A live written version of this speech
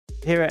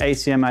Here at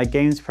ACM, our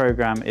games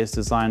program is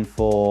designed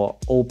for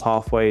all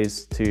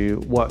pathways to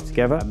work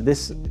together.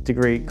 This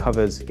degree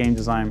covers game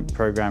design,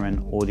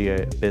 programming,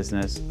 audio,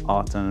 business,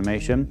 art and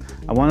animation.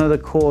 And one of the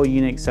core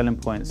unique selling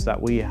points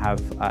that we have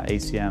at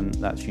ACM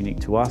that's unique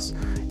to us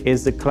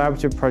is the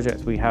collaborative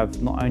projects we have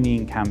not only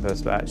in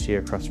campus but actually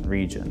across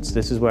regions.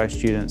 This is where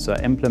students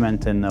are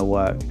implementing their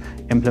work,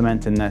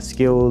 implementing their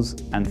skills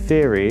and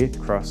theory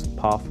across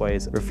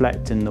pathways,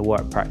 reflecting the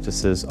work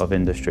practices of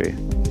industry.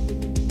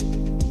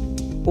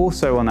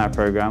 Also on our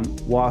program,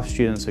 while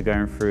students are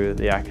going through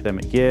the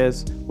academic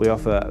years, we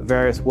offer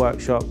various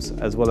workshops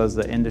as well as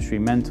the industry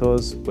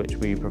mentors which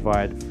we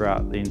provide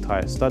throughout the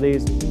entire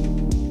studies.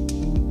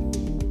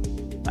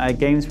 Our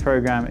games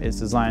program is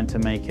designed to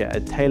make it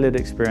a tailored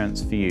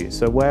experience for you.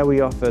 So where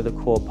we offer the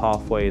core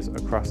pathways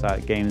across our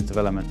games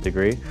development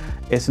degree,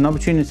 it's an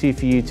opportunity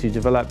for you to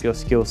develop your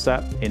skill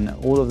set in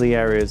all of the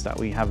areas that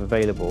we have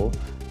available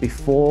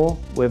before,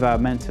 with our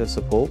mentor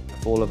support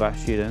for all of our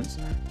students,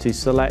 to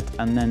select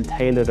and then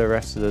tailor the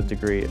rest of the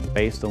degree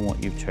based on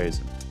what you've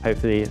chosen.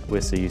 Hopefully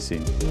we'll see you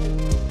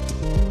soon.